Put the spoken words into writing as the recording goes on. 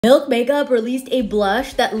Milk Makeup released a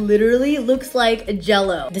blush that literally looks like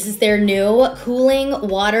JELLO. This is their new Cooling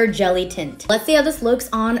Water Jelly Tint. Let's see how this looks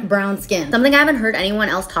on brown skin. Something I haven't heard anyone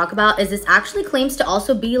else talk about is this actually claims to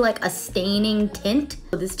also be like a staining tint.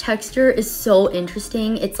 This texture is so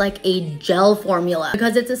interesting. It's like a gel formula.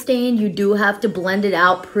 Because it's a stain, you do have to blend it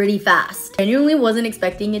out pretty fast. Genuinely wasn't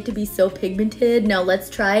expecting it to be so pigmented. Now let's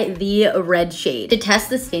try the red shade. To test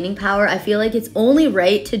the staining power, I feel like it's only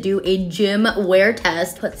right to do a gym wear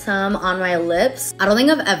test. Put some on my lips. I don't think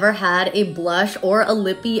I've ever had a blush or a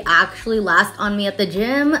lippy actually last on me at the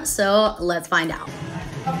gym, so let's find out.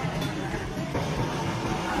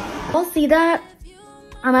 I'll see that.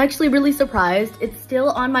 I'm actually really surprised. It's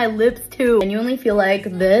still on my lips too. I genuinely feel like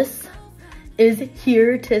this is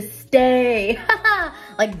here to stay.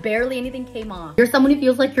 Like barely anything came off. If you're someone who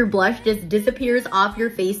feels like your blush just disappears off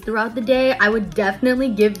your face throughout the day, I would definitely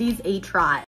give these a try.